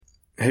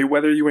Hey,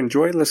 whether you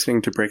enjoy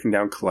listening to Breaking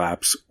Down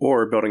Collapse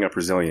or Building Up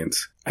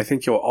Resilience, I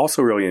think you'll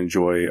also really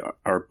enjoy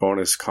our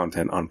bonus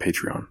content on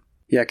Patreon.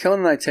 Yeah, Kellen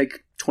and I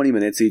take 20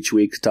 minutes each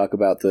week to talk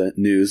about the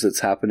news that's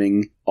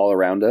happening all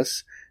around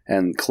us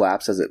and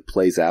Collapse as it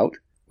plays out.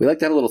 We like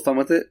to have a little fun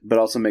with it, but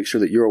also make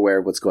sure that you're aware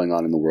of what's going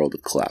on in the world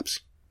of Collapse.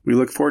 We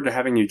look forward to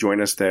having you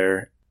join us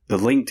there. The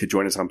link to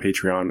join us on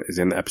Patreon is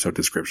in the episode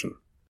description.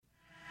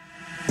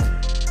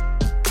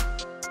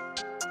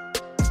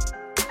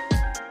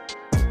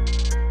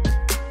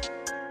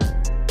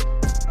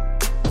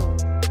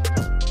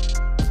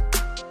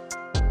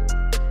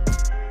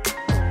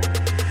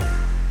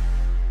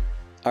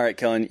 All right,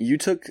 Kellen, you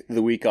took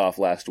the week off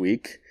last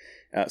week,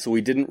 so we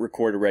didn't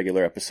record a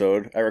regular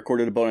episode. I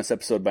recorded a bonus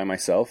episode by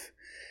myself.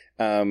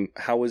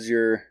 How was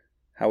your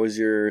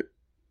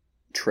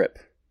trip?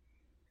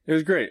 It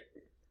was great.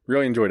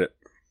 Really enjoyed it.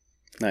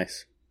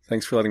 Nice.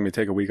 Thanks for letting me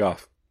take a week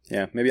off.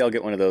 Yeah, maybe I'll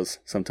get one of those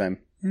sometime.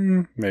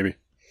 Maybe.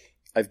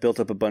 I've built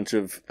up a bunch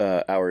of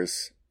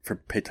hours for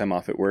paid time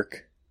off at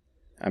work.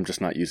 I'm just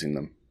not using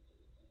them.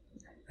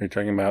 Are you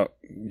talking about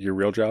your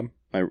real job?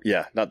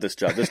 Yeah, not this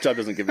job. This job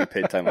doesn't give me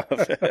paid time off.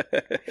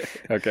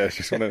 Okay, I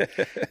just want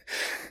to...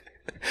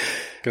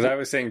 Because I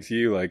was saying to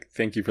you, like,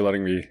 thank you for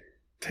letting me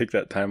take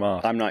that time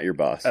off. I'm not your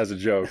boss. As a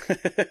joke.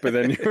 But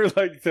then you were,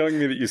 like, telling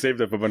me that you saved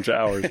up a bunch of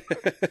hours.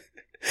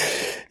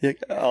 Yeah,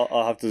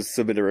 I'll have to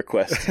submit a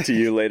request to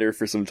you later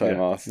for some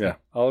time off. Yeah,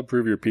 I'll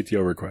approve your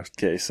PTO request.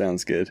 Okay,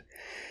 sounds good.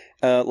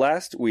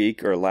 Last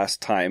week, or last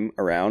time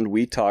around,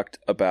 we talked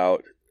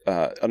about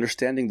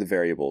understanding the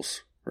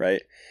variables,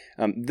 right?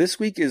 This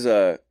week is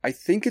I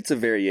think it's a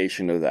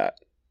variation of that.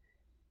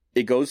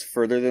 It goes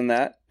further than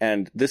that,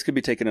 and this could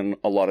be taken in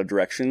a lot of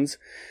directions,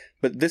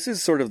 but this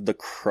is sort of the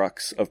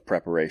crux of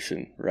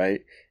preparation,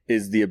 right?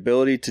 Is the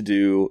ability to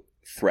do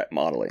threat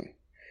modeling.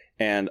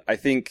 And I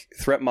think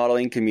threat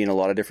modeling can mean a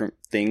lot of different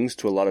things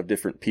to a lot of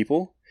different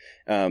people.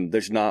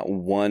 There's not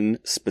one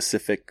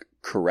specific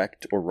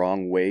correct or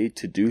wrong way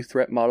to do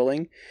threat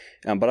modeling,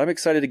 but I'm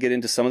excited to get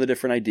into some of the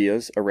different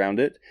ideas around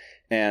it.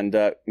 And,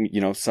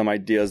 some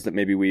ideas that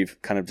maybe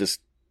we've kind of just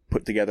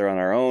put together on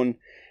our own,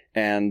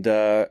 and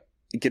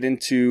get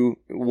into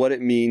what it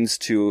means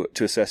to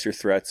assess your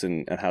threats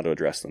and how to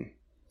address them.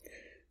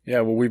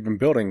 Yeah, well, we've been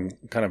building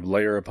kind of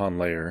layer upon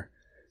layer,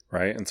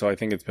 right? And so I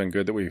think it's been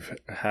good that we've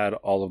had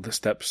all of the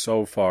steps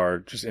so far,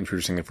 just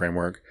introducing the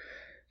framework.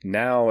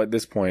 Now, at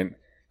this point,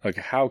 like,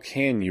 how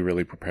can you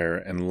really prepare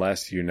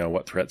unless you know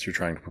what threats you're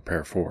trying to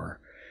prepare for?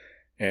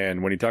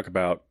 And when you talk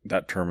about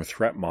that term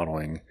threat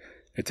modeling,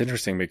 it's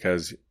interesting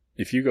because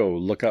if you go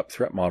look up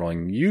threat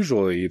modeling,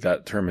 usually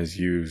that term is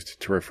used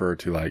to refer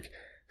to like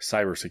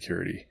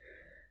cybersecurity.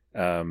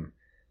 And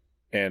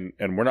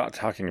we're not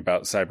talking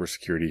about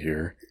cybersecurity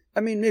here.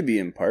 I mean, maybe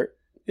in part.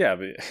 Yeah,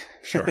 but,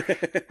 sure.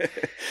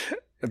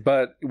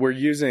 But we're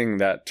using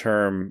that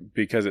term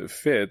because it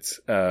fits,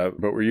 but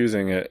we're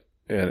using it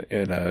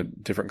in a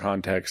different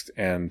context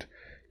and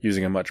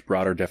using a much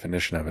broader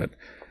definition of it.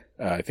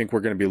 I think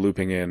we're going to be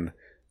looping in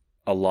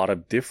a lot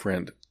of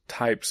different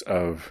types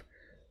of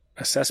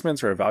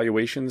assessments or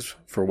evaluations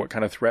for what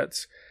kind of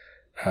threats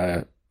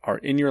are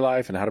in your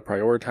life and how to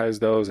prioritize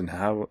those and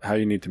how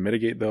you need to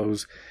mitigate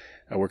those.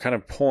 We're kind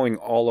of pulling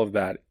all of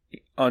that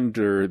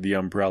under the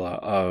umbrella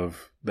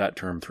of that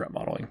term threat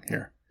modeling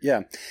here.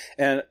 Yeah.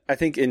 And I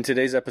think in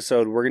today's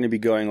episode, we're going to be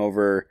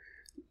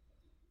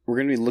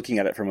looking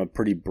at it from a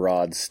pretty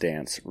broad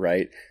stance,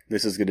 right?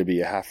 This is going to be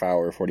a half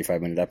hour,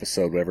 45-minute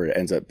episode, whatever it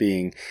ends up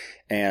being.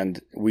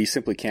 And we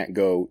simply can't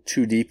go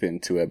too deep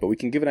into it, but we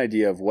can give an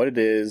idea of what it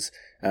is,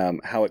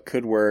 how it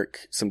could work,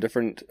 some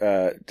different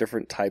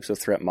types of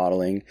threat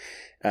modeling.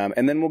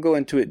 And then we'll go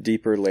into it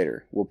deeper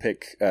later. We'll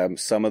pick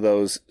some of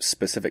those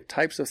specific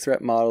types of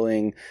threat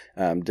modeling,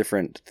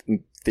 different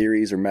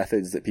theories or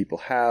methods that people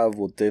have.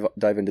 We'll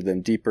dive into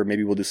them deeper.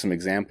 Maybe we'll do some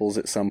examples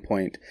at some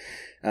point.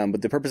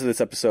 But the purpose of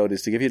this episode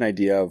is to give you an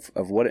idea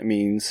of what it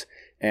means.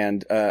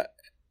 And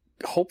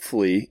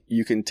hopefully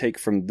you can take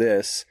from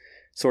this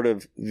sort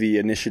of the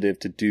initiative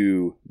to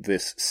do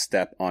this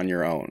step on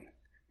your own.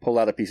 Pull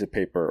out a piece of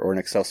paper or an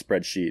Excel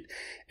spreadsheet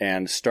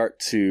and start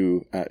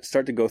to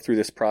go through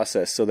this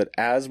process so that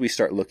as we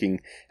start looking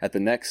at the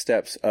next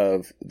steps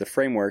of the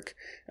framework,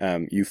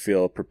 you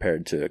feel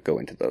prepared to go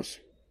into those.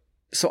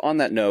 So on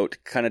that note,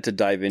 kind of to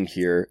dive in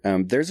here,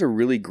 there's a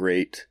really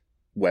great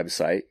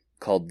website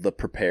called The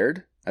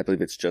Prepared. I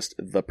believe it's just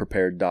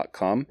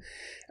theprepared.com.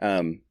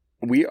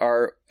 We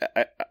are,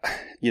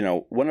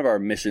 one of our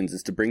missions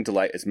is to bring to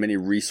light as many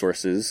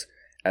resources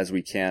as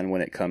we can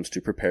when it comes to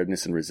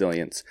preparedness and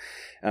resilience.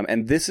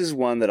 And this is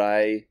one that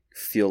I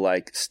feel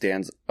like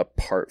stands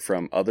apart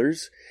from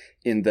others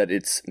in that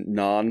it's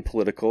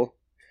non-political.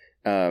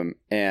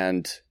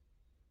 And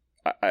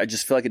I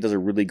just feel like it does a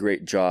really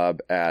great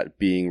job at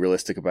being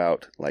realistic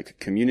about like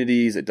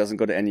communities. It doesn't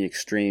go to any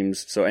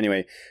extremes. So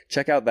anyway,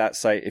 check out that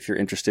site if you're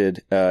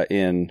interested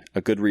in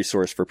a good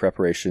resource for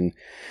preparation.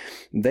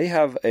 They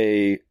have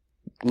a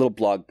little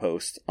blog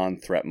post on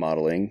threat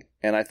modeling,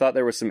 And I thought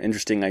there were some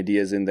interesting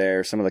ideas in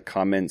there. Some of the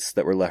comments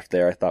that were left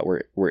there I thought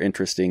were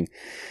interesting.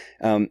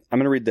 I'm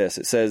going to read this.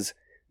 It says,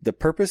 the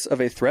purpose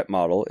of a threat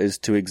model is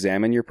to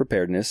examine your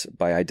preparedness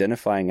by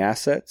identifying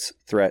assets,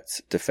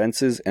 threats,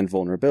 defenses, and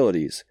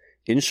vulnerabilities.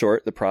 In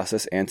short, the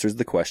process answers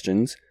the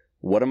questions,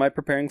 what am I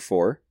preparing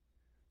for?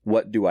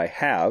 What do I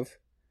have?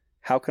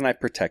 How can I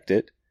protect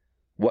it?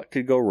 What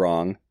could go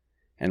wrong?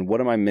 And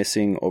what am I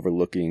missing,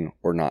 overlooking,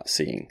 or not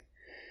seeing?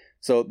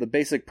 So the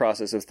basic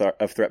process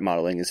of threat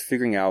modeling is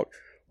figuring out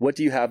what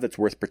do you have that's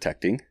worth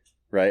protecting,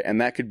 right?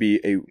 And that could be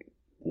a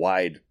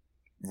wide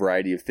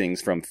variety of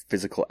things, from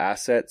physical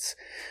assets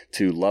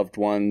to loved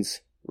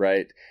ones,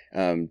 right?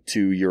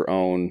 To your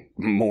own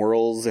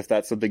morals, if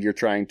that's something you're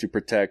trying to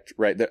protect,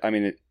 right? I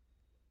mean,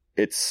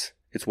 it's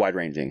wide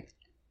ranging.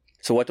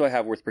 So what do I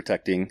have worth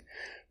protecting?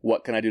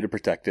 What can I do to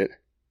protect it?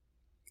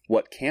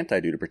 What can't I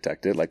do to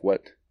protect it? Like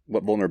what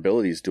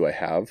vulnerabilities do I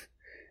have?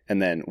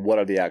 And then what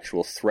are the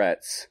actual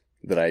threats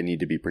that I need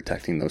to be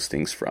protecting those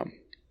things from?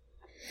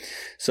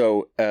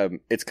 So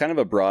it's kind of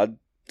a broad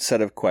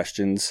set of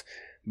questions,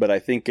 but I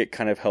think it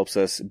kind of helps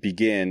us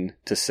begin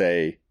to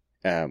say,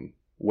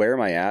 where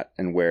am I at,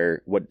 and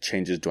what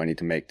changes do I need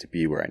to make to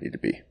be where I need to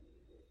be?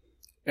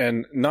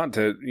 And not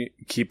to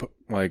keep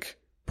like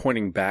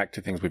pointing back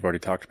to things we've already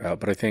talked about,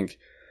 but I think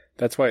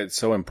that's why it's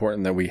so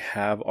important that we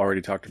have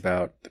already talked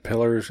about the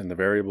pillars and the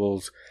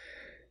variables,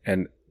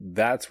 and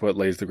that's what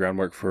lays the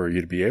groundwork for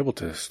you to be able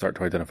to start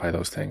to identify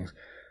those things.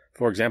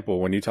 For example,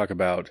 when you talk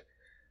about,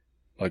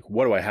 like,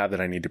 what do I have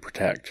that I need to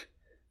protect?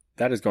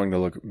 That is going to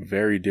look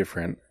very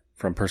different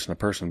from person to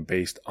person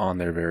based on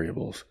their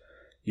variables.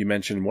 You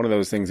mentioned one of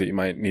those things that you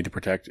might need to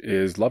protect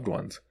is loved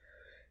ones.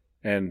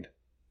 And,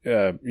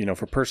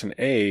 for person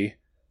A,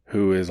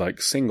 who is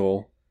like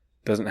single,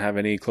 doesn't have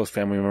any close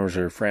family members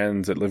or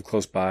friends that live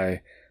close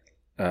by,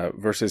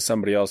 versus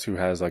somebody else who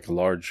has like a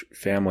large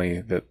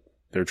family that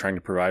they're trying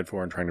to provide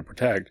for and trying to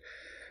protect,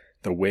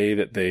 the way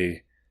that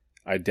they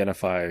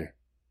identify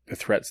the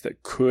threats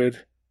that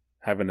could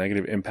have a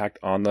negative impact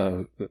on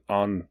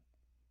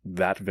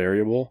that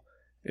variable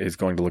is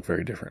going to look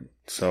very different.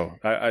 So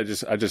I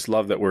just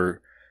love that we're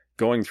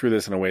going through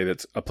this in a way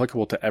that's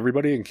applicable to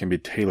everybody and can be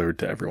tailored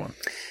to everyone.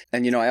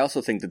 And, I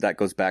also think that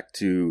goes back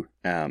to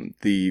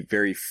the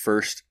very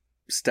first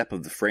step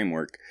of the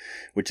framework,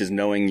 which is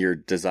knowing your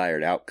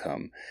desired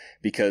outcome.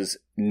 Because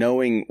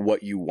knowing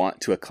what you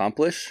want to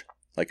accomplish,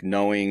 like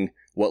knowing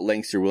what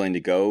lengths you're willing to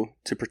go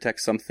to protect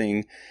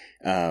something,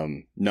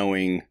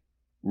 knowing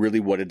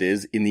really what it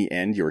is in the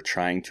end you're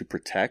trying to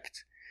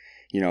protect.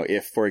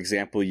 If, for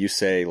example, you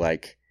say,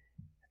 like,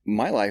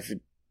 my life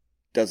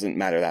doesn't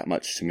matter that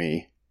much to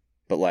me,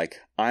 but like,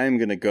 I'm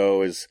going to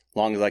go as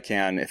long as I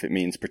can if it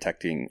means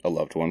protecting a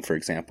loved one, for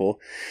example,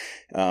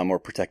 or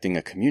protecting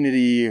a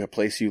community, a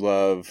place you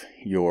love,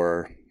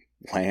 your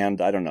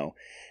land, I don't know.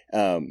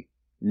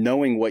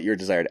 Knowing what your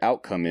desired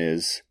outcome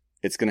is,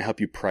 it's going to help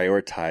you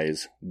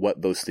prioritize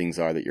what those things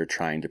are that you're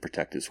trying to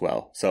protect as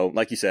well. So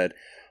like you said,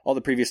 all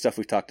the previous stuff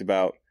we've talked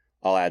about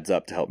all adds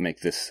up to help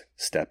make this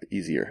step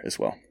easier as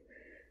well.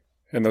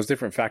 And those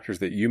different factors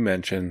that you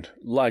mentioned,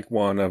 like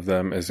one of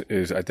them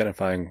is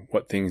identifying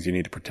what things you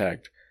need to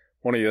protect.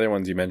 One of the other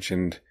ones you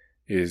mentioned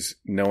is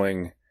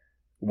knowing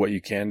what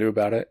you can do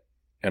about it,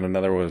 and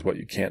another was what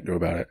you can't do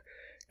about it.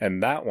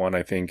 And that one,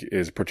 I think,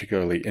 is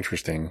particularly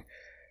interesting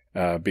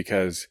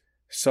because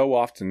so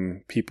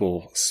often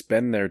people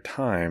spend their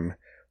time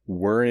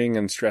worrying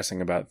and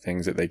stressing about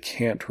things that they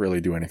can't really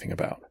do anything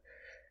about.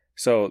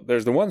 So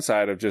there's the one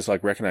side of just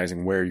like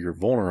recognizing where you're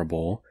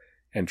vulnerable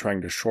and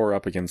trying to shore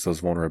up against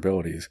those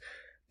vulnerabilities.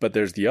 But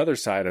there's the other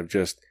side of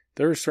just,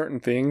 there are certain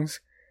things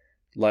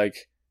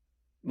like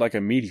a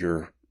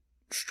meteor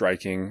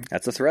striking.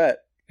 That's a threat.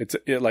 It's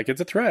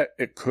a threat.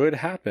 It could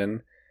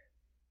happen.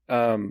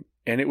 And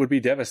it would be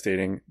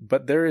devastating,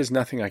 but there is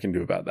nothing I can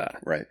do about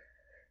that. Right.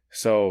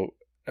 So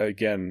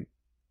again,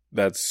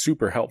 that's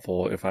super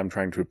helpful if I'm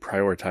trying to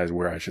prioritize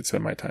where I should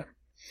spend my time.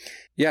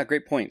 Yeah,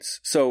 great points.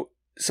 So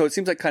it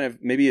seems like kind of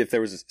maybe if there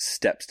was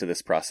steps to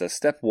this process,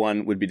 step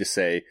one would be to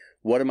say,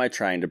 what am I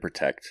trying to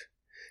protect?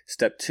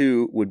 Step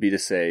two would be to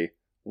say,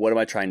 what am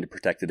I trying to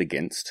protect it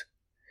against?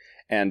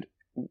 And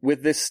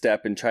with this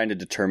step in trying to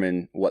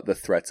determine what the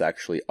threats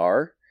actually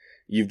are,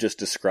 you've just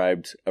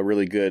described a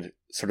really good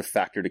sort of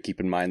factor to keep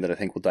in mind that I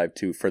think we'll dive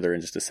to further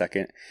in just a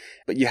second.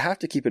 But you have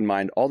to keep in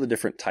mind all the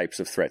different types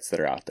of threats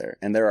that are out there.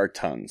 And there are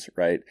tons,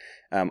 right?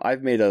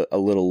 I've made a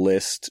little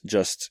list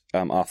just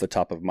off the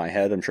top of my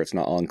head. I'm sure it's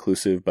not all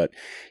inclusive, but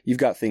you've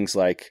got things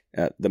like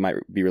that might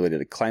be related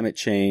to climate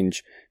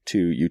change, to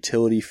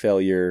utility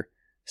failure,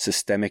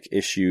 systemic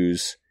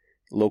issues,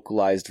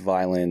 localized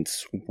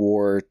violence,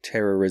 war,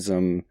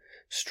 terrorism,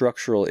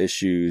 structural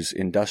issues,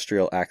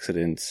 industrial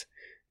accidents,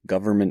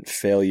 government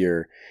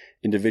failure,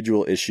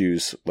 individual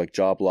issues like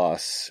job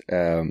loss,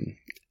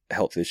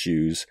 health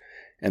issues,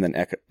 and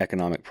then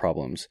economic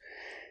problems.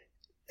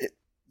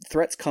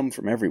 Threats come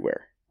from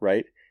everywhere,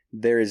 right?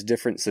 There is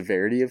different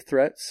severity of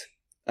threats.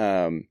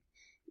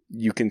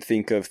 You can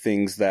think of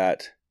things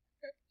that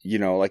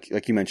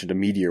like you mentioned, a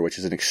meteor, which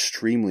is an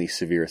extremely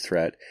severe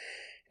threat.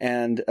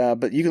 And,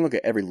 but you can look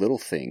at every little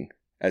thing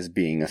as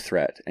being a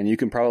threat, and you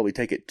can probably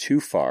take it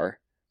too far,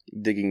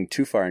 digging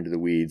too far into the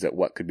weeds at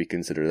what could be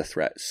considered a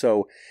threat.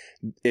 So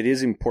it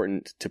is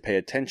important to pay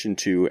attention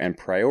to and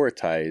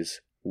prioritize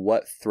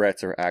what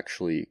threats are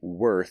actually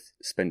worth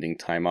spending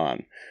time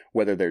on,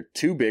 whether they're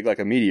too big, like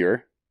a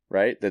meteor,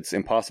 right? That's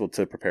impossible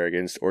to prepare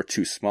against, or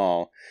too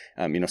small,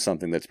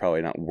 something that's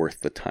probably not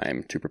worth the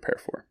time to prepare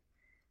for.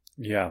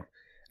 Yeah.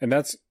 And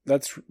that's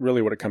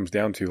really what it comes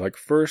down to. Like,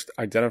 first,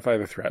 identify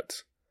the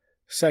threats.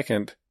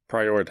 Second,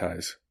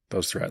 prioritize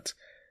those threats.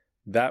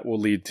 That will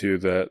lead to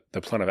the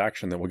plan of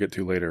action that we'll get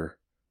to later,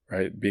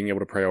 right? Being able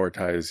to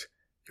prioritize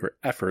your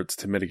efforts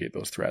to mitigate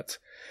those threats.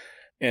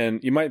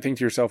 And you might think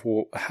to yourself,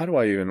 well,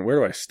 where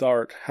do I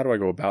start? How do I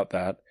go about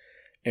that?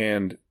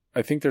 And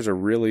I think there's a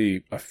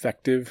really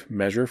effective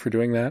measure for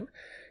doing that.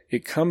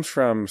 It comes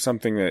from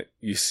something that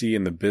you see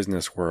in the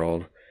business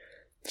world.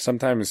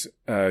 Sometimes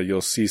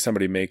you'll see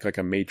somebody make like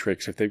a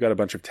matrix if they've got a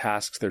bunch of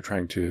tasks they're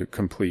trying to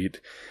complete,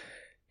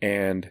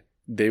 and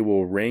they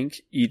will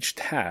rank each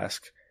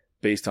task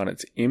based on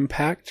its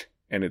impact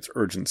and its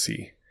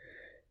urgency.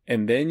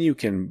 And then you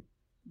can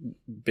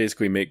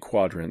basically make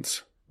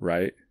quadrants,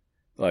 right?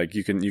 Like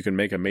you can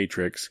make a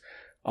matrix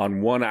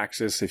on one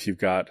axis if you've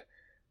got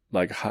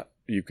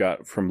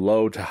from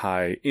low to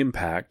high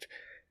impact,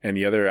 and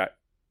the other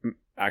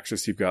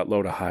axis you've got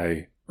low to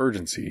high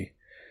urgency.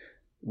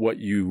 What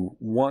you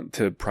want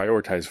to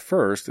prioritize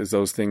first is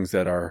those things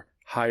that are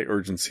high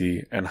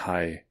urgency and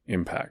high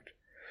impact.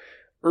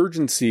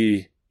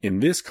 Urgency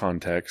in this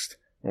context,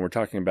 when we're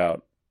talking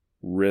about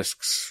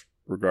risks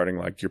regarding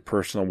like your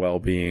personal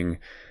well-being,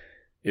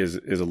 is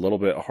a little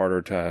bit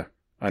harder to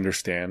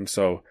understand.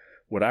 So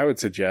what I would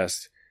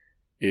suggest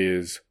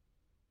is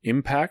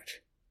impact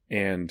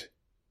and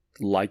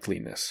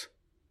likeliness.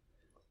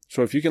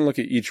 So if you can look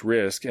at each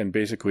risk and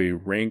basically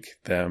rank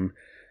them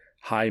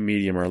high,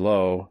 medium, or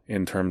low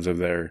in terms of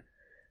their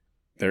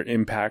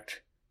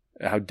impact,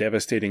 how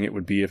devastating it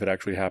would be if it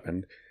actually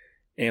happened,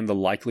 and the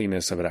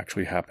likeliness of it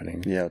actually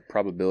happening. Yeah,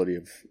 probability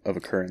of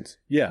occurrence.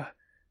 Yeah,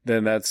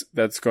 then that's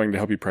going to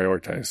help you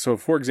prioritize. So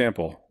for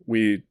example,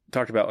 we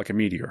talked about like a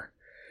meteor.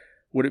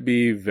 Would it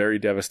be very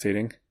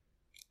devastating?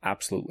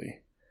 Absolutely.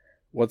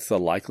 What's the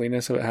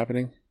likeliness of it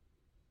happening?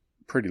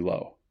 Pretty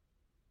low,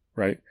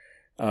 right?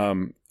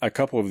 A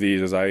couple of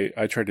these, as I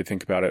tried to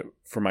think about it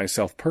for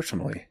myself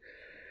personally,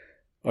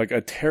 like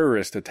a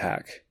terrorist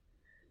attack,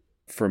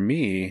 for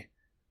me,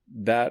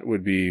 that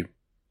would be,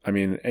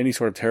 any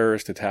sort of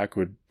terrorist attack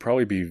would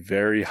probably be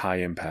very high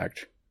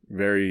impact,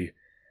 very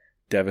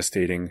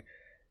devastating,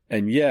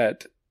 and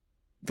yet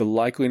the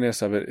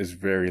likeliness of it is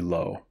very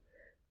low.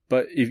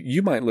 But if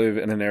you might live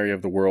in an area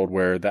of the world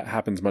where that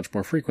happens much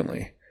more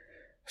frequently.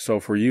 So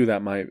for you,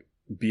 that might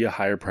be a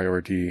higher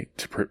priority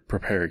to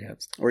prepare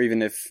against. Or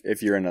even if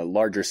you're in a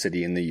larger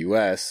city in the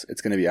U.S.,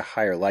 it's going to be a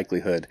higher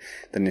likelihood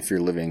than if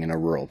you're living in a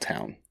rural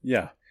town.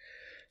 Yeah.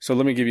 So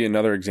let me give you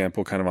another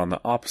example kind of on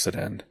the opposite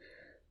end.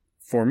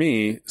 For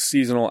me,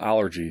 seasonal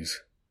allergies.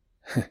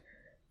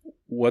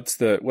 What's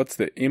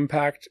the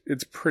impact?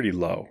 It's pretty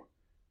low,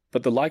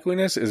 but the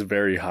likeliness is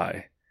very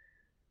high.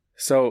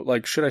 So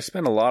like, should I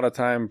spend a lot of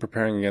time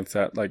preparing against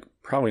that? Like,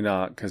 probably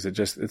not, because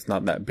it's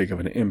not that big of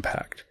an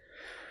impact.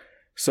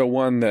 So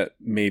one that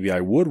maybe I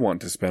would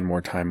want to spend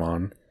more time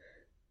on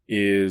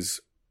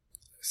is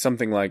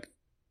something like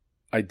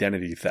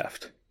identity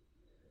theft.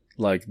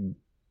 Like,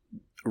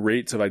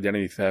 rates of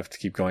identity theft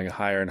keep going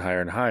higher and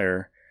higher and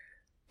higher.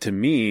 To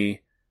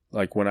me,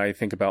 like when I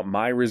think about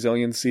my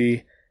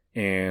resiliency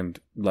and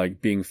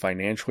like being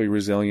financially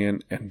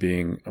resilient and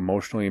being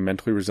emotionally and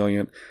mentally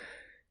resilient,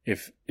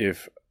 if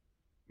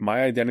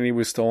my identity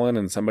was stolen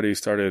and somebody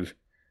started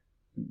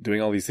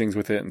doing all these things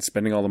with it and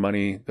spending all the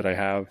money that I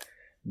have,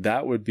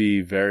 that would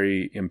be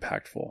very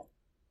impactful.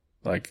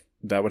 Like,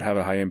 that would have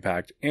a high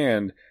impact,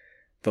 and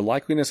the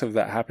likeliness of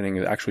that happening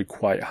is actually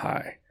quite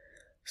high.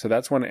 So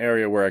that's one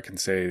area where I can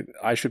say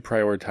I should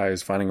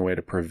prioritize finding a way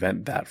to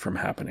prevent that from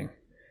happening.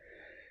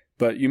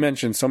 But you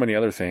mentioned so many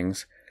other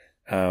things,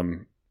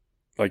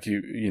 like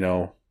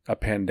a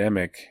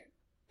pandemic,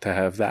 to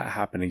have that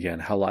happen again.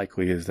 How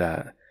likely is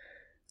that?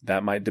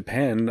 That might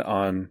depend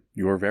on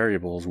your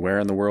variables, where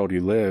in the world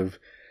you live,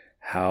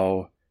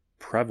 how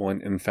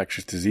prevalent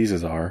infectious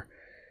diseases are,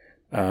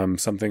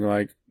 something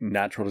like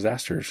natural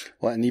disasters.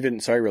 Well, and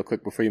even, sorry, real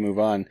quick before you move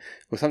on,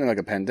 with something like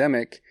a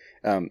pandemic,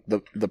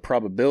 the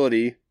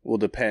probability will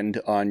depend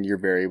on your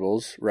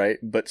variables, right?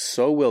 But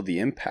so will the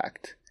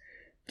impact.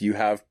 Do you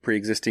have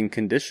pre-existing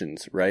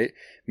conditions, right?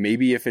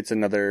 Maybe if it's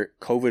another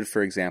COVID,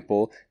 for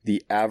example,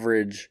 the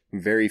average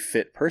very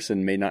fit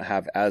person may not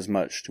have as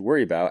much to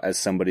worry about as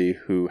somebody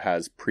who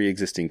has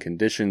pre-existing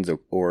conditions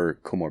or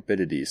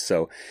comorbidities.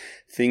 So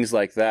things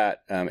like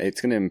that,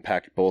 it's going to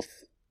impact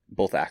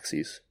both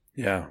axes.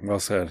 Yeah, well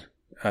said.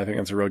 I think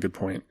that's a real good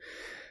point.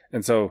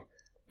 And so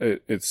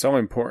it's so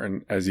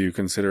important as you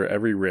consider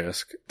every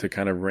risk to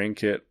kind of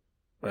rank it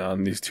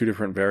on these two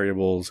different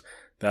variables.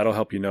 That'll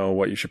help you know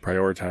what you should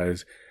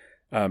prioritize.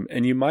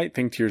 And you might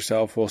think to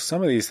yourself, well,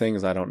 some of these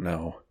things I don't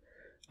know.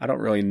 I don't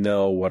really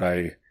know what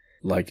I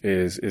like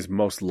is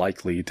most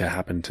likely to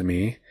happen to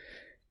me.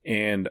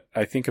 And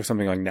I think of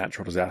something like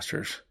natural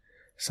disasters.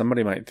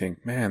 Somebody might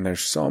think, man,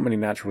 there's so many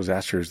natural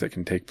disasters that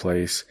can take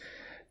place.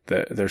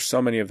 There's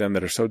so many of them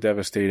that are so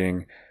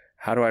devastating.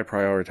 How do I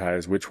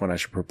prioritize which one I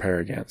should prepare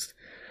against?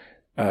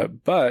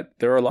 But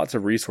there are lots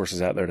of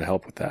resources out there to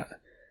help with that.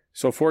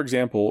 So, for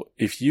example,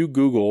 if you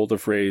Google the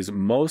phrase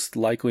most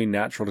likely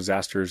natural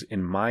disasters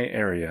in my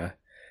area,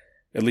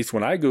 at least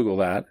when I Google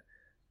that,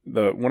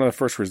 one of the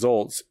first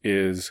results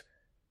is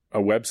a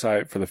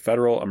website for the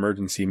Federal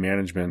Emergency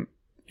Management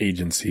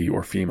Agency,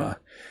 or FEMA.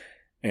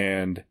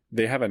 And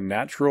they have a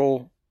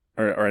national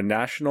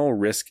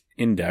risk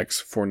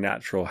index for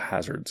natural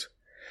hazards,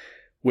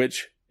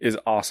 which is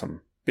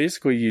awesome.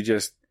 Basically, you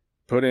just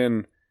put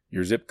in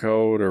your zip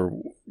code or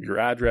your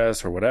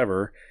address or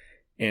whatever,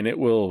 and it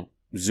will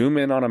zoom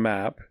in on a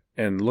map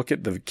and look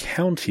at the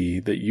county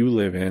that you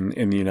live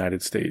in the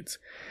United States.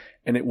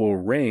 And it will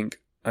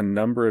rank a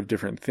number of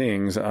different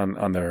things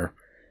on their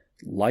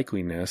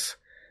likeliness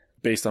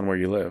based on where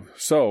you live.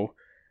 So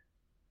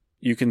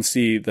you can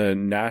see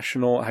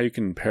how you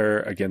can compare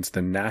against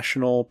the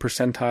national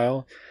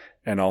percentile,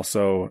 and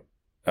also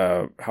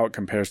how it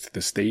compares to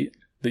the state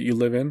that you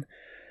live in.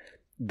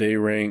 They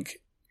rank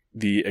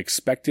the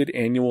expected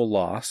annual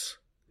loss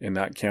in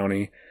that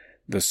county,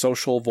 the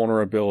social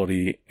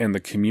vulnerability, and the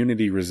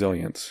community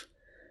resilience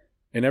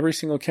in every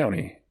single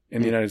county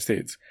in the United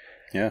States.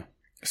 Yeah.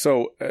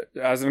 So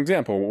as an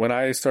example, when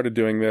I started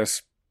doing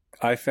this,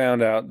 I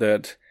found out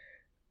that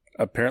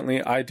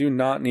apparently I do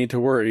not need to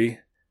worry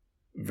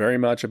very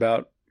much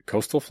about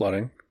coastal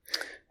flooding.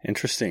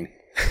 Interesting.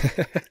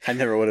 I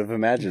never would have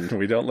imagined.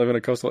 We don't live in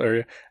a coastal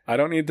area. I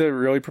don't need to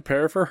really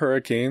prepare for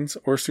hurricanes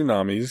or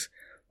tsunamis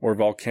or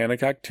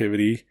volcanic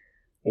activity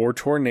or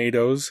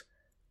tornadoes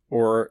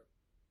or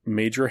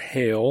major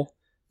hail,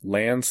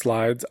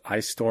 landslides,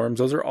 ice storms.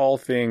 Those are all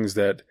things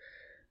that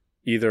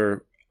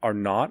either are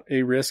not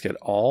a risk at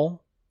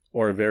all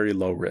or a very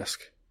low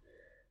risk.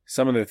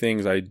 Some of the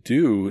things I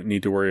do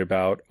need to worry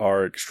about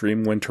are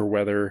extreme winter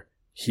weather,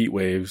 heat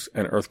waves,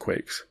 and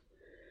earthquakes.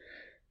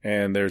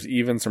 And there's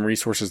even some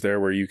resources there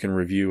where you can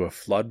review a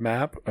flood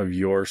map of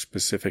your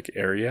specific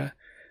area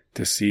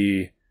to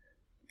see,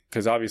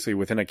 because obviously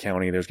within a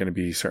county, there's going to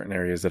be certain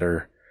areas that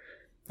are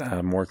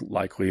more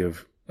likely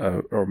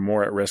or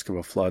more at risk of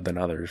a flood than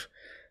others.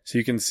 So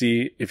you can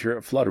see if you're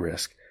at flood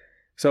risk.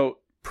 So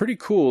pretty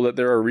cool that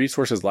there are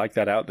resources like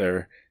that out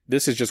there.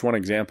 This is just one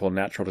example of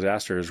natural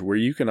disasters where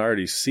you can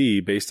already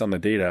see, based on the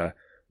data,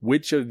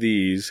 which of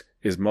these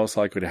is most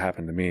likely to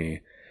happen to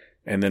me.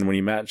 And then when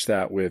you match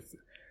that with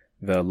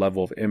the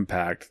level of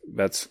impact,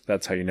 that's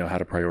how you know how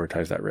to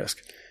prioritize that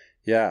risk.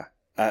 Yeah.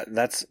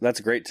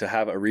 That's great to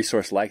have a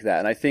resource like that.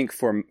 And I think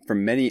for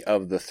many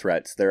of the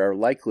threats, there are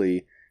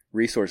likely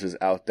resources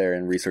out there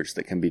and research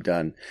that can be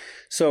done.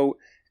 So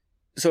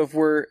if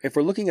we're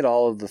looking at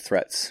all of the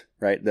threats,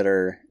 right, that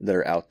are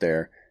out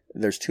there,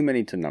 there's too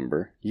many to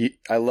number.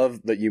 I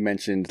love that you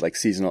mentioned like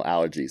seasonal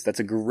allergies. That's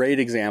a great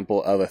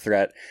example of a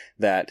threat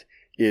that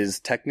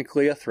is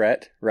technically a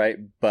threat, right?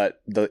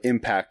 But the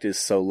impact is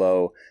so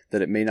low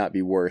that it may not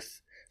be worth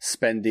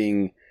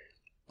spending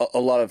a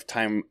lot of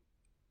time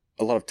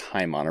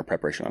on or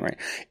preparation on, right?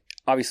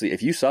 Obviously,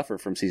 if you suffer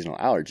from seasonal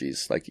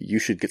allergies, like you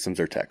should get some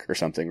Zyrtec or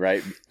something,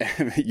 right?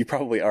 You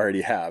probably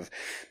already have.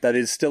 That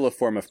is still a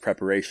form of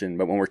preparation.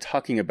 But when we're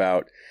talking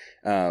about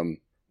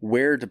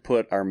where to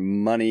put our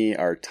money,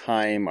 our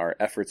time, our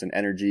efforts and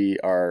energy,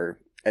 our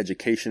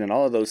education, and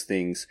all of those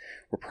things,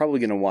 we're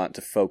probably going to want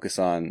to focus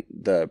on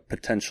the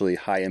potentially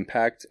high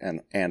impact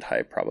and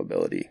high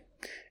probability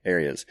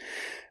areas.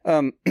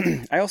 I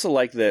also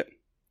like that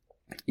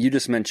you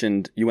just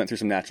mentioned you went through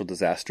some natural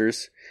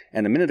disasters,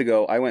 and a minute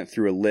ago I went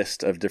through a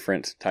list of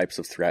different types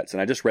of threats,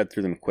 and I just read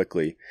through them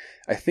quickly.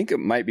 I think it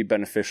might be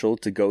beneficial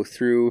to go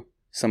through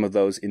some of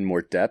those in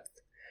more depth,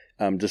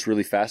 just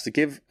really fast, to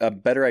give a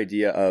better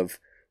idea of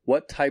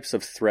what types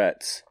of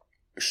threats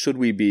should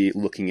we be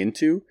looking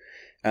into.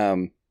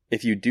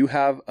 If you do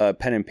have a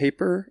pen and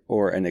paper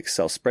or an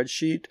Excel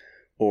spreadsheet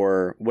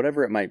or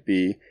whatever it might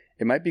be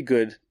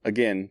good,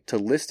 again, to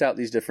list out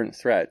these different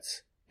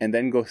threats and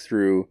then go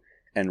through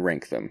and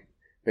rank them.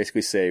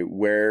 Basically say,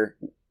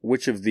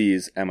 which of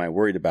these am I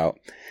worried about?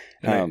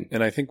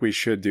 And I think we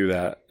should do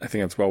that. I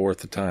think it's well worth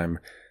the time.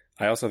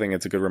 I also think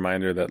it's a good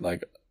reminder that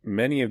like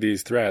many of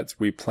these threats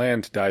we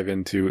plan to dive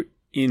into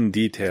in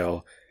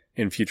detail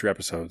in future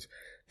episodes.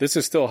 This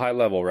is still high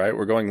level, right?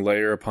 We're going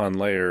layer upon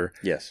layer.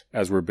 Yes.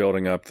 As we're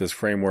building up this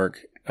framework.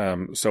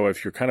 So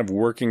if you're kind of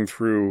working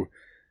through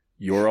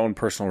your own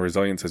personal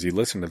resilience as you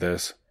listen to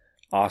this,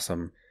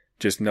 awesome.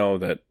 Just know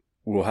that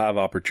we'll have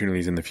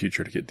opportunities in the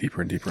future to get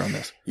deeper and deeper on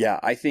this. Yeah,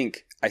 I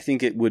think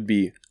it would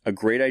be a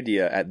great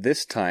idea at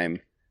this time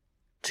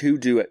to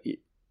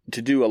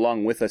do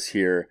along with us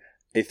here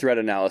a threat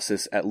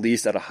analysis, at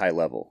least at a high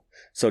level.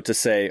 So to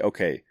say,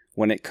 okay,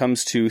 when it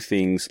comes to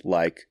things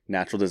like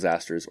natural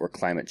disasters or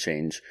climate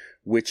change,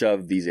 which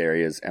of these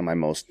areas am I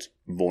most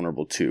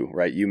vulnerable to,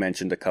 right? You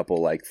mentioned a couple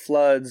like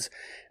floods,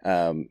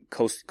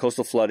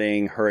 coastal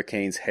flooding,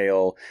 hurricanes,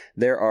 hail.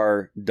 There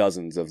are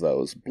dozens of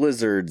those.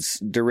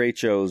 Blizzards,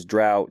 derechos,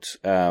 drought,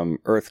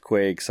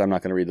 earthquakes. I'm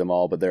not going to read them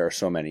all, but there are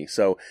so many.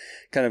 So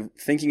kind of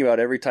thinking about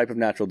every type of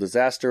natural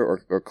disaster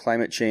or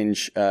climate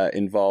change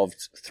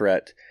involved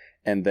threat,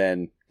 and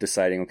then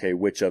deciding, okay,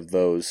 which of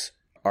those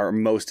are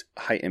most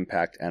high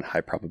impact and high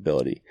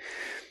probability.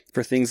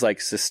 For things like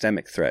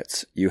systemic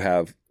threats, you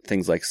have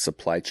things like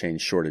supply chain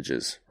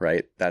shortages,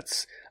 right?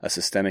 That's a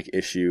systemic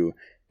issue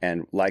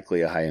and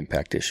likely a high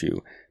impact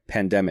issue.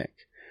 Pandemic.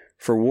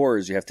 For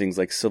wars, you have things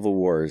like civil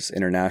wars,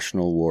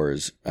 international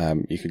wars.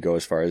 You could go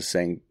as far as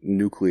saying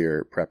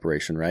nuclear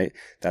preparation, right?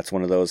 That's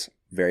one of those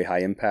very high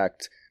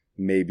impact,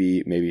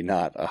 maybe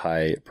not a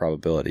high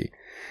probability.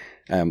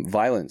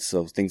 Violence,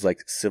 so things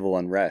like civil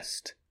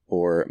unrest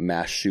or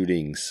mass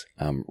shootings,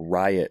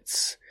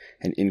 riots,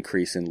 an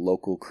increase in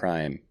local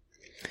crime.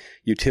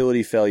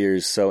 Utility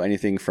failures, so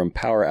anything from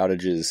power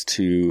outages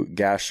to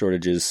gas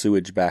shortages,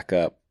 sewage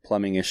backup,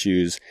 plumbing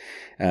issues,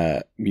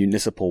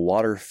 municipal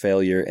water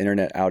failure,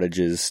 internet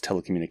outages,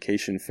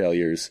 telecommunication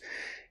failures.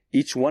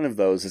 Each one of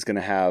those is going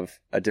to have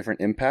a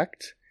different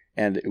impact,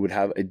 and it would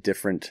have a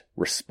different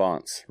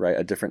response, right?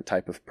 A different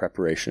type of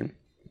preparation.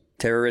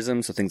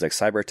 Terrorism, so things like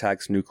cyber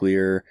attacks,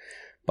 nuclear,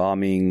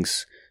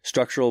 bombings,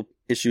 structural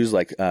issues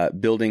like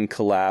building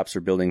collapse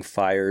or building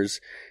fires.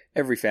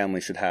 Every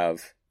family should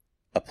have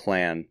a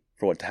plan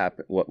for what to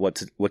happen, what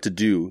to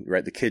do,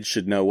 right? The kids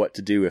should know what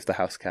to do if the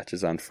house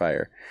catches on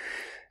fire.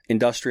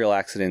 Industrial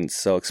accidents,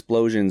 so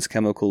explosions,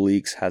 chemical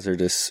leaks,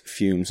 hazardous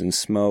fumes and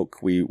smoke.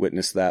 We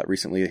witnessed that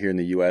recently here in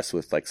the U.S.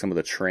 with like some of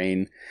the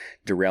train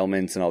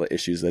derailments and all the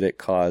issues that it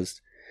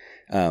caused.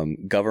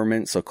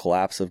 Government, so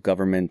collapse of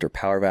government or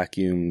power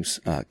vacuums,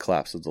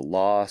 collapse of the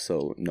law,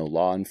 so no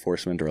law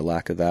enforcement or a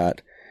lack of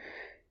that.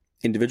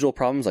 Individual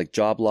problems like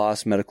job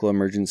loss, medical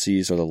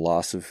emergencies, or the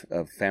loss of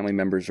family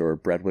members or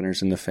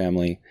breadwinners in the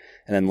family.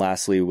 And then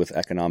lastly, with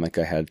economic,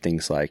 I had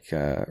things like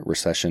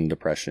recession,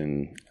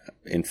 depression,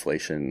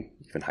 inflation,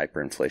 even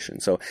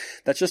hyperinflation. So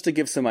that's just to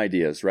give some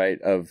ideas,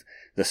 right, of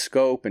the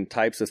scope and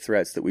types of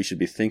threats that we should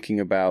be thinking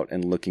about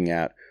and looking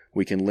at.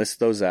 We can list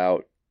those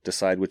out,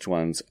 decide which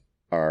ones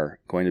are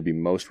going to be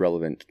most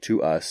relevant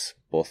to us,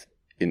 both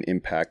in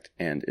impact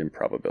and in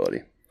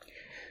probability.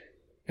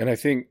 And I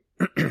think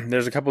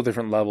there's a couple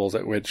different levels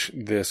at which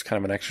this kind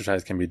of an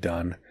exercise can be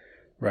done,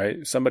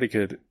 right? Somebody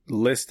could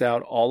list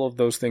out all of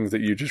those things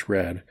that you just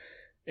read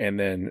and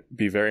then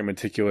be very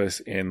meticulous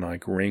in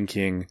like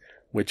ranking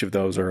which of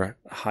those are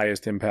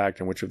highest impact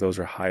and which of those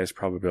are highest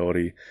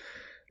probability.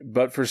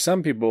 But for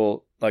some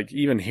people, like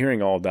even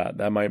hearing all of that,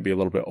 that might be a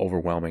little bit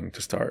overwhelming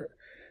to start.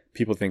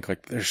 People think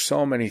like, there's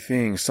so many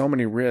things, so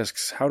many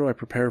risks. How do I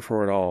prepare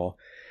for it all?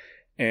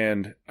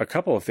 And a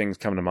couple of things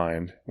come to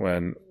mind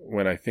when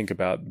I think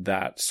about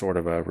that sort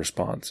of a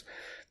response.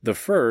 The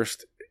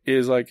first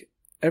is like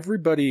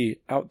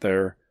everybody out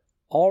there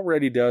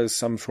already does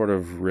some sort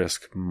of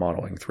risk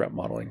modeling, threat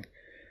modeling.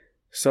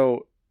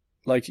 So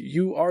like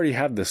you already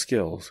have the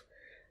skills.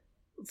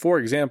 For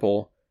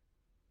example,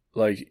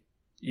 like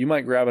you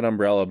might grab an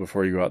umbrella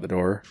before you go out the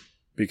door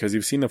because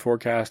you've seen the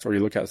forecast or you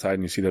look outside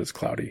and you see that it's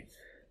cloudy.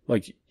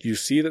 Like you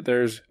see that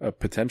there's a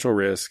potential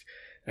risk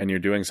and you're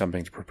doing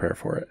something to prepare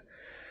for it.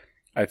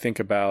 I think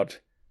about,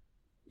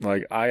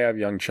 like, I have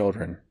young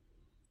children,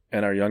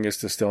 and our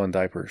youngest is still in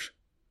diapers.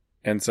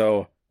 And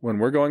so when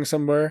we're going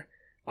somewhere,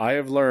 I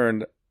have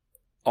learned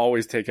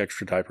always take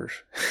extra diapers.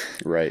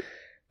 Right.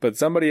 But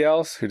somebody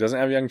else who doesn't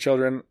have young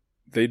children,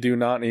 they do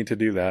not need to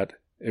do that.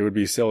 It would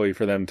be silly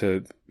for them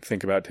to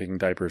think about taking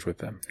diapers with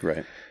them.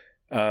 Right.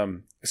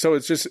 So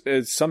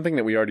it's something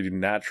that we already do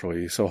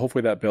naturally. So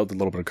hopefully that builds a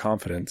little bit of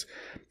confidence.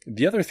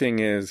 The other thing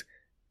is,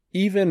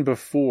 even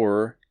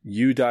before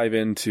you dive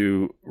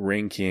into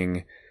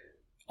ranking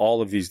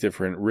all of these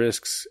different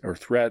risks or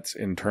threats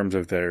in terms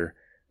of their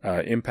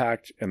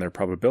impact and their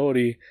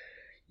probability,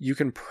 you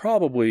can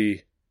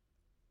probably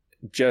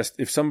just,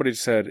 if somebody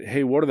said,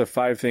 hey, what are the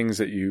 5 things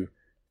that you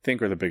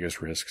think are the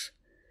biggest risks?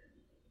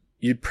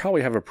 You'd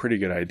probably have a pretty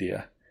good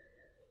idea.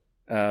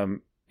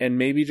 And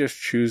maybe just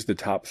choose the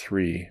top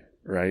 3,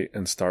 right?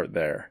 And start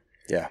there.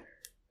 Yeah.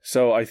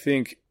 So I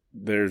think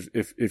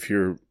if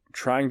you're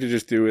trying to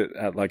just do it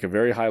at like a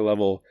very high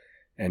level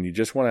and you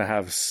just want to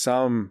have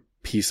some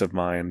peace of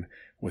mind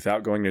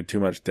without going into too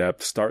much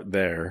depth, start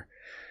there.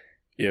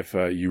 If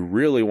you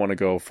really want to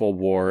go full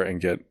war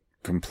and get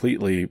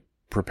completely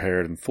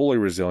prepared and fully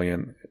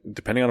resilient,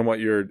 depending on what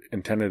your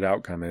intended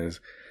outcome is,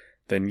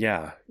 then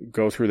yeah,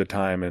 go through the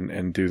time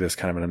and do this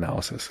kind of an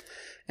analysis.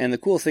 And the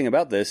cool thing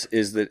about this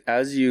is that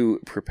as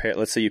you prepare,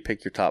 let's say you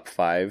pick your top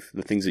 5,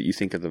 the things that you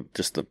think are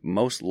just the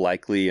most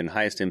likely and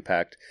highest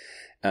impact,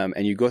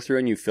 and you go through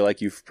and you feel like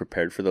you've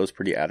prepared for those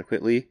pretty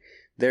adequately,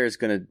 there's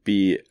going to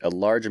be a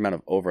large amount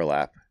of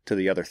overlap to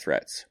the other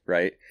threats,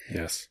 right?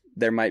 Yes.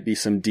 There might be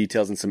some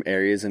details in some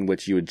areas in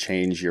which you would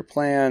change your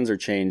plans or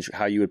change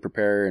how you would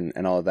prepare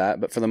and all of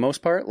that. But for the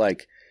most part,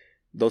 like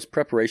those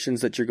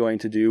preparations that you're going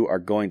to do are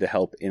going to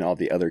help in all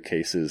the other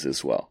cases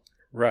as well.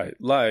 Right.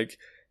 Like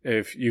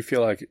if you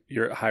feel like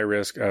you're at high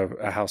risk of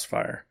a house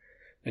fire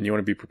and you want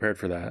to be prepared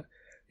for that,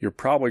 you're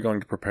probably going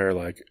to prepare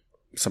like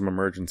some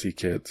emergency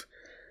kits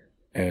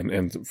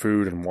and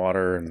food and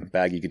water and a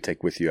bag you can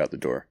take with you out the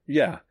door.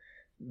 Yeah.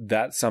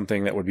 That's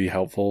something that would be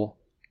helpful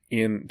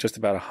in just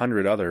about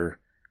 100 other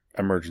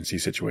emergency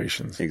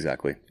situations.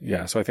 Exactly.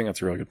 Yeah. So I think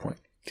that's a really good point.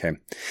 Okay.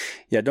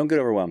 Yeah. Don't get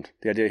overwhelmed.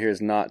 The idea here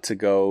is not to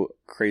go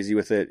crazy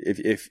with it.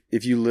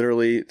 If you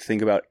literally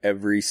think about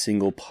every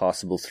single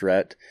possible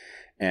threat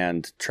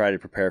and try to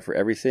prepare for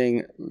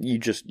everything, you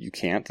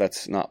can't.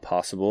 That's not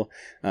possible.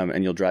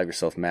 And you'll drive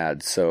yourself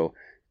mad. So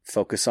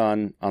focus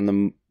on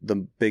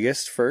the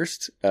biggest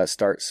first,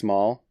 start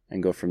small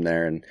and go from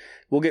there. And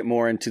we'll get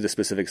more into the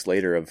specifics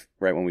later of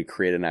right when we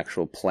create an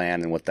actual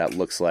plan and what that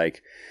looks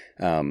like.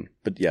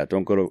 But yeah,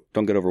 don't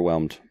get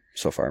overwhelmed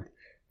so far.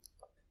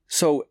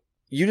 So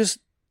you just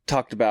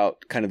talked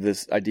about kind of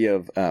this idea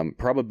of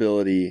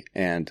probability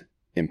and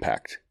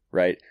impact,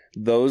 right?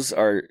 Those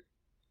are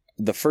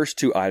the first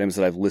two items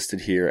that I've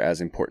listed here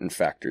as important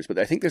factors, but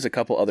I think there's a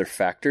couple other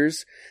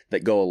factors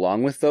that go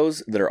along with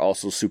those that are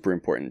also super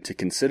important to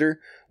consider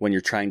when you're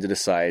trying to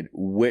decide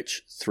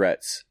which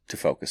threats to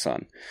focus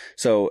on.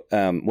 So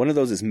one of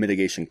those is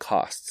mitigation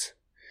costs.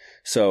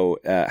 So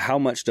how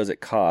much does it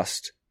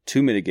cost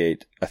to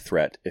mitigate a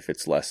threat if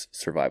it's less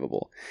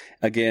survivable?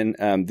 Again,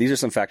 these are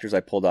some factors I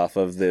pulled off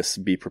of this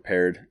Be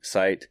Prepared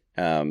site.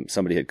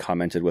 Somebody had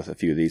commented with a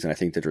few of these, and I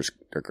think that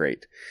they're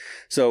great.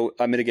 So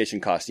mitigation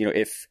cost,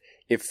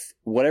 if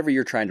whatever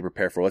you're trying to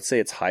prepare for, let's say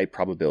it's high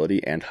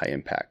probability and high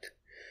impact,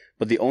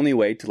 but the only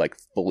way to like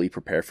fully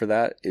prepare for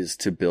that is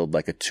to build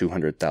like a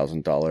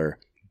 $200,000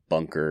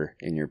 bunker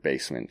in your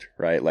basement,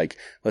 right? Like,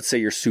 let's say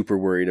you're super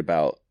worried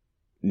about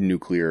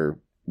nuclear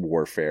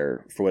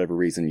warfare for whatever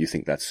reason, you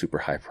think that's super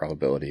high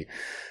probability.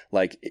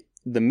 Like,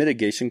 the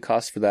mitigation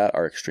costs for that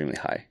are extremely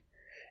high.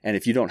 And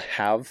if you don't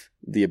have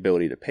the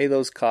ability to pay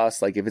those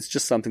costs, like if it's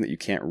just something that you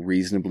can't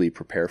reasonably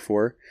prepare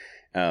for,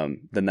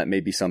 then that may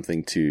be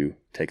something to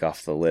take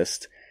off the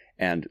list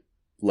and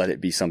let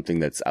it be something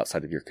that's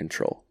outside of your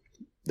control.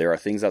 There are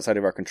things outside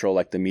of our control,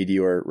 like the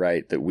meteor,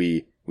 right, that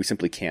we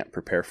simply can't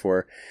prepare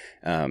for.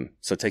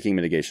 So taking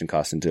mitigation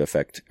costs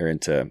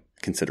into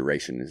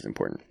consideration is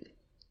important.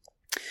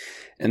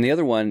 And the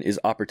other one is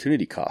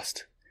opportunity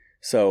cost.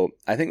 So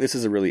I think this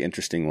is a really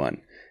interesting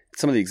one.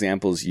 Some of the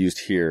examples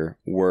used here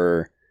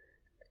were,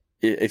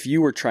 if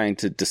you were trying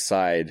to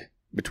decide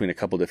between a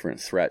couple different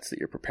threats that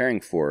you're preparing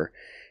for,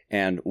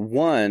 and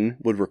one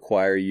would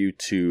require you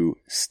to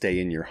stay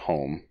in your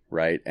home,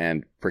 right?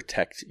 And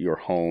protect your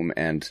home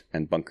and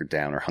bunker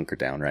down or hunker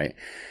down, right?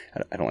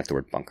 I don't like the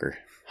word bunker.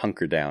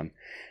 Hunker down.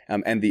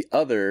 And the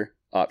other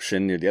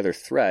option, or the other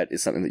threat,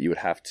 is something that you would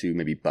have to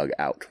maybe bug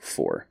out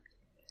for.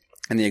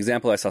 And the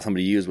example I saw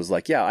somebody use was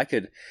like, yeah, I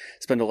could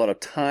spend a lot of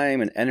time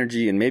and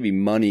energy and maybe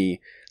money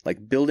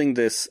like building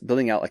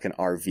out like an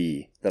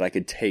RV that I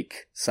could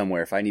take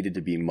somewhere if I needed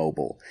to be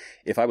mobile.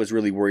 If I was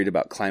really worried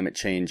about climate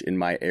change in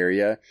my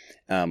area,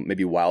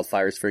 maybe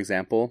wildfires, for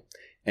example,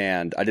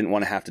 and I didn't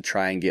want to have to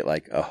try and get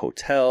like a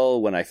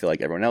hotel when I feel like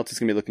everyone else is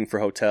going to be looking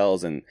for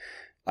hotels, and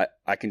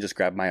I can just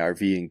grab my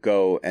RV and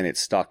go, and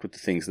it's stocked with the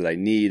things that I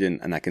need,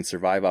 and I can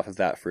survive off of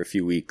that for a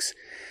few weeks.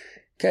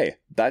 Okay,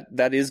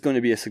 that is going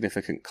to be a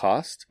significant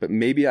cost, but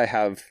maybe I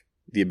have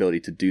the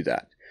ability to do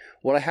that.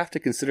 What I have to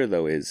consider,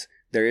 though, is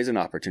there is an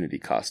opportunity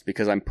cost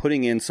because I'm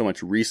putting in so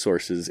much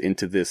resources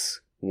into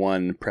this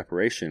one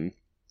preparation.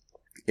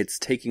 It's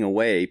taking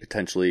away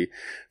potentially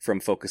from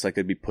focus I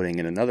could be putting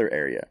in another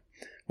area,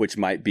 which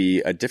might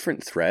be a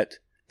different threat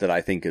that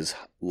I think is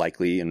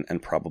likely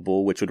and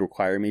probable, which would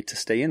require me to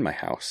stay in my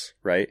house,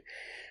 right?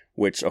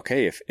 Which,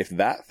 okay, if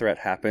that threat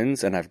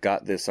happens and I've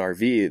got this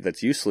RV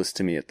that's useless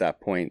to me at that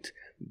point,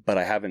 but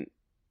I haven't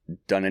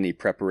done any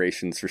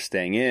preparations for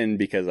staying in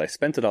because I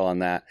spent it all on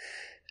that,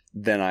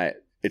 then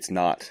it's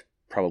not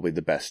probably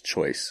the best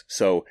choice.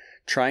 So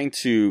trying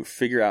to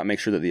figure out, make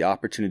sure that the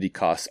opportunity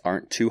costs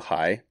aren't too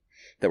high,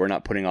 that we're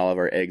not putting all of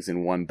our eggs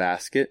in one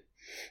basket,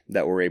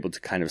 that we're able to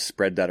kind of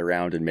spread that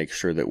around and make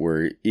sure that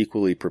we're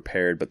equally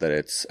prepared, but that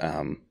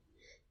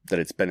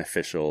it's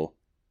beneficial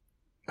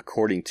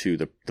according to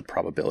the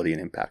probability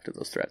and impact of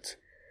those threats.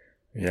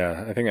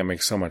 Yeah, I think that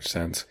makes so much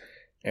sense.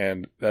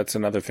 And that's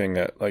another thing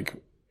that like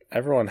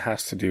everyone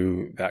has to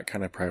do that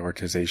kind of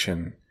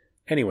prioritization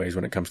anyways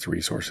when it comes to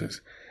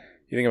resources.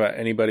 You think about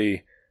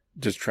anybody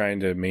just trying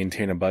to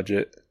maintain a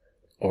budget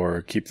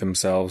or keep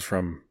themselves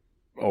from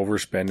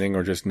overspending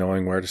or just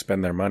knowing where to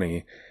spend their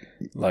money,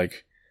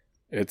 like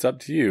it's up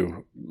to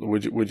you.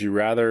 Would you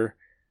rather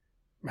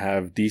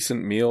have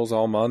decent meals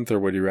all month, or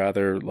would you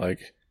rather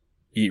like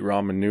eat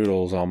ramen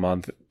noodles all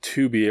month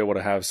to be able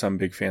to have some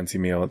big fancy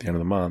meal at the end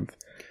of the month?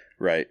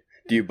 Right.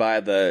 Do you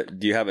have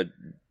a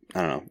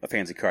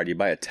fancy car? Do you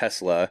buy a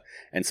Tesla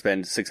and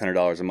spend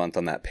 $600 a month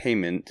on that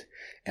payment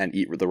and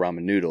eat the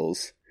ramen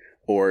noodles?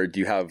 Or do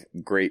you have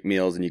great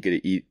meals and you get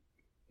to eat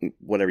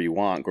whatever you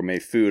want, gourmet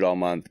food all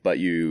month, but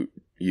you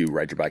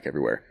ride your bike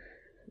everywhere?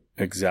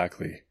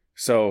 Exactly.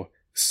 So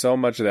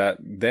much of that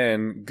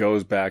then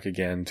goes back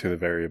again to the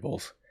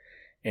variables.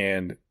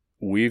 And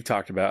we've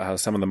talked about how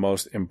some of the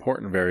most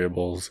important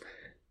variables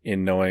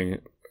in knowing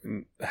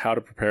how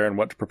to prepare and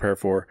what to prepare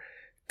for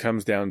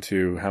comes down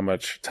to how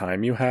much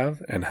time you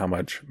have and how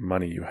much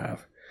money you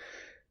have.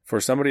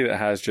 For somebody that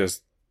has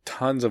just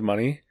tons of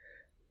money,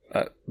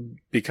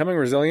 becoming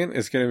resilient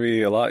is going to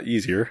be a lot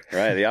easier.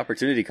 Right. The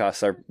opportunity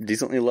costs are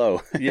decently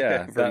low.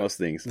 Yeah. For most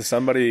things.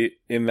 Somebody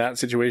in that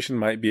situation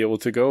might be able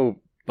to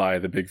go buy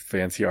the big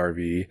fancy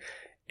RV,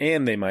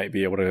 and they might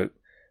be able to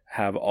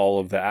have all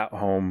of the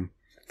at-home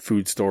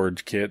food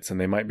storage kits, and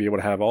they might be able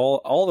to have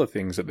all the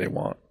things that they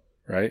want.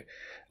 Right.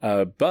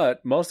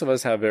 But most of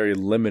us have very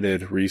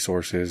limited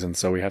resources. And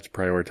so we have to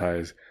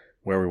prioritize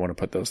where we want to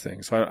put those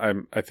things.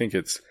 So I think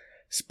it's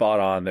spot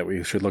on that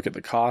we should look at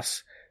the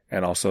costs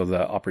and also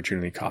the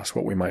opportunity costs,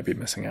 what we might be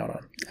missing out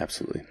on.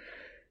 Absolutely.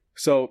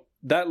 So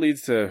that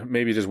leads to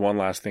maybe just one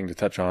last thing to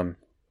touch on,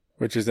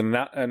 which is an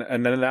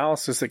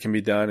analysis that can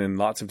be done in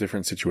lots of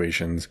different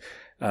situations.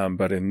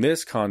 But in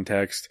this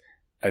context,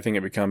 I think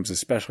it becomes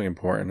especially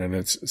important, and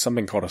it's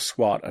something called a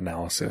SWOT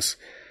analysis.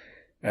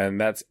 And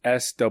that's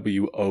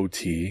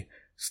SWOT,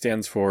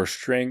 stands for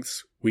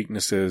strengths,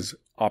 weaknesses,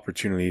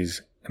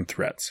 opportunities, and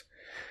threats.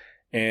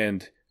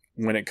 And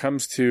when it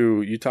comes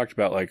to, you talked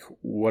about like,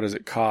 what does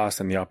it cost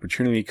and the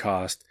opportunity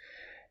cost?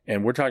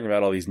 And we're talking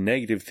about all these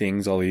negative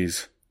things, all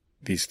these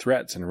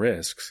threats and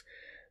risks,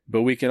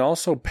 but we can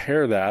also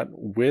pair that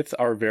with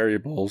our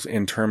variables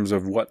in terms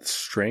of what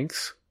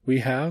strengths we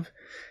have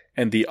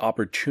and the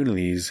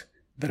opportunities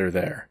that are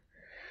there.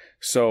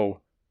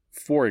 So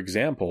for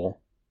example,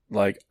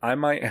 like I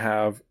might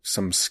have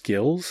some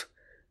skills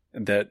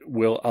that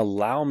will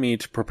allow me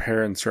to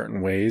prepare in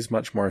certain ways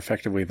much more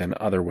effectively than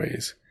other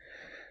ways.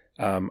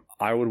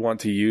 I would want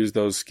to use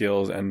those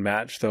skills and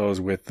match those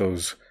with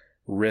those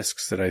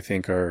risks that I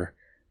think are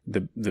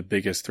the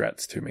biggest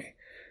threats to me.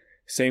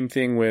 Same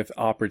thing with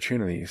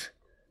opportunities,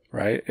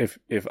 right?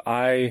 If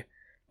I,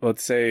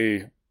 let's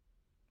say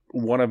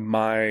one of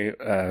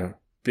my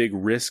big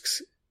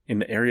risks in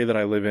the area that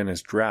I live in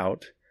is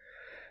drought,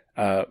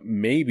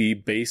 maybe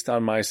based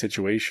on my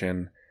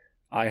situation,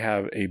 I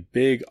have a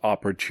big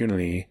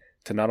opportunity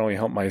to not only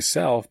help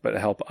myself, but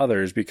help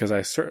others because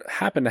I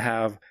happen to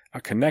have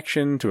a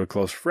connection to a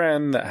close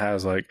friend that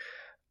has like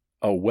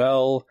a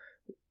well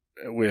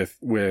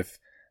with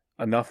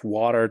enough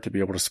water to be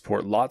able to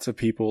support lots of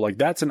people. Like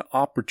that's an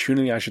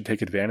opportunity I should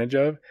take advantage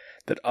of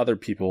that other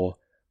people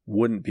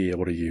wouldn't be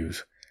able to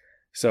use.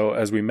 So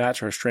as we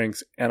match our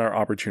strengths and our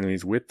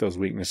opportunities with those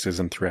weaknesses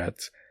and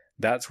threats,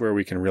 that's where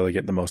we can really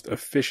get the most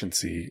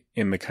efficiency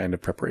in the kind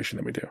of preparation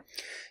that we do.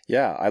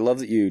 Yeah, I love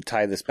that you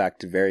tie this back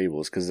to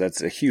variables because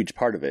that's a huge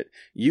part of it.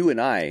 You and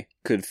I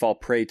could fall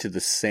prey to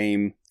the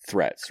same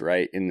threats,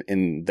 right,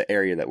 in the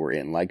area that we're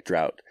in, like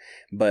drought.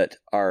 But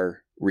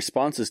our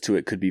responses to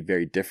it could be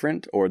very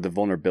different, or the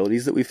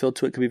vulnerabilities that we feel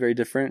to it could be very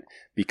different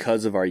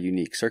because of our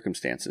unique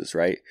circumstances,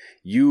 right?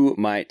 You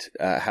might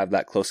have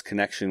that close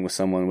connection with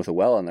someone with a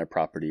well on their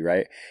property,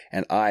 right?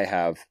 And I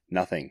have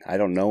nothing. I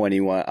don't know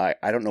anyone.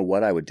 I don't know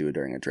what I would do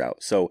during a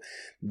drought. So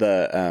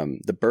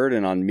the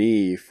burden on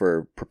me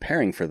for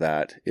preparing for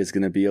that is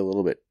going to be a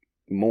little bit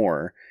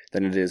more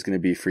than it is going to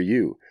be for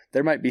you.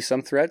 There might be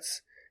some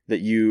threats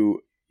that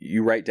you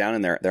write down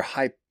in there. They're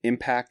high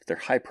impact, they're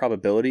high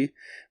probability,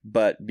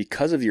 but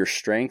because of your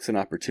strengths and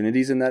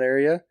opportunities in that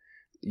area,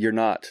 you're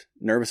not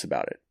nervous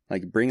about it.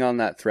 Like bring on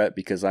that threat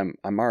because I'm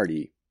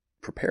already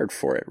prepared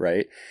for it,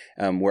 right?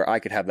 Where I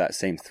could have that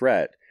same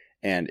threat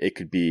and it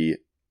could be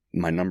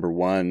my number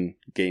one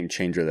game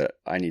changer that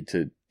I need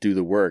to do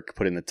the work,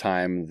 put in the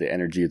time, the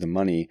energy, the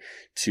money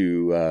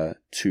to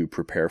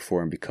prepare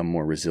for and become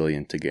more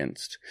resilient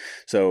against.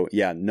 So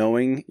yeah,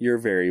 knowing your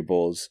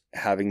variables,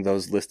 having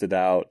those listed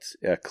out,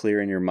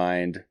 clear in your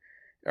mind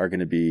are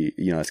going to be,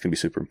 that's going to be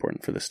super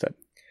important for this step.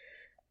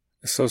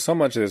 So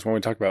much of this, when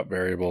we talk about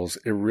variables,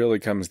 it really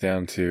comes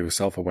down to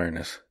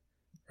self-awareness,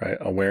 right?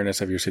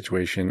 Awareness of your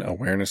situation,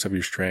 awareness of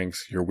your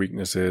strengths, your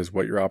weaknesses,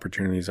 what your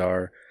opportunities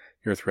are,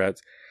 your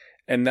threats.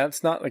 And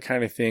that's not the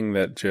kind of thing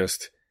that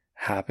just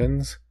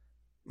happens.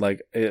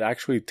 Like it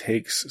actually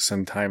takes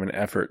some time and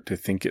effort to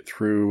think it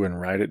through and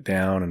write it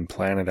down and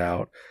plan it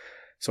out.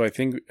 So I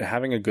think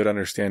having a good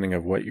understanding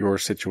of what your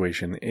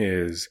situation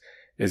is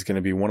going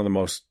to be one of the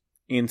most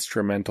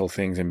instrumental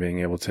things in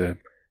being able to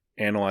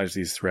analyze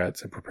these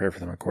threats and prepare for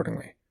them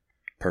accordingly.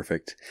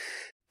 Perfect.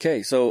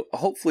 Okay. So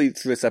hopefully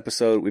through this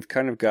episode, we've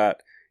kind of got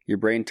your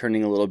brain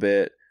turning a little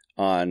bit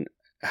on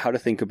how to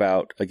think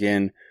about,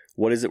 again,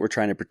 what is it we're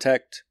trying to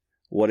protect?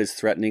 What is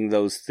threatening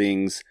those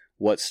things?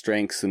 What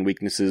strengths and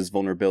weaknesses,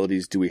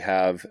 vulnerabilities do we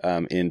have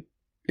in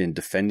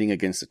defending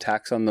against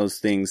attacks on those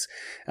things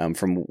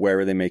from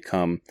wherever they may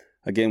come?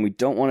 Again, we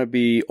don't want to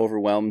be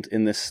overwhelmed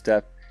in this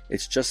step.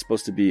 It's just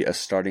supposed to be a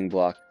starting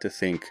block to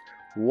think,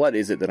 what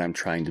is it that I'm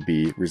trying to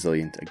be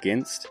resilient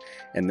against?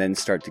 And then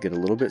start to get a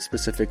little bit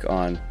specific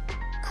on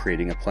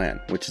creating a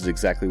plan, which is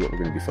exactly what we're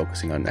going to be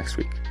focusing on next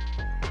week.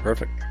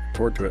 Perfect.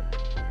 Forward to it.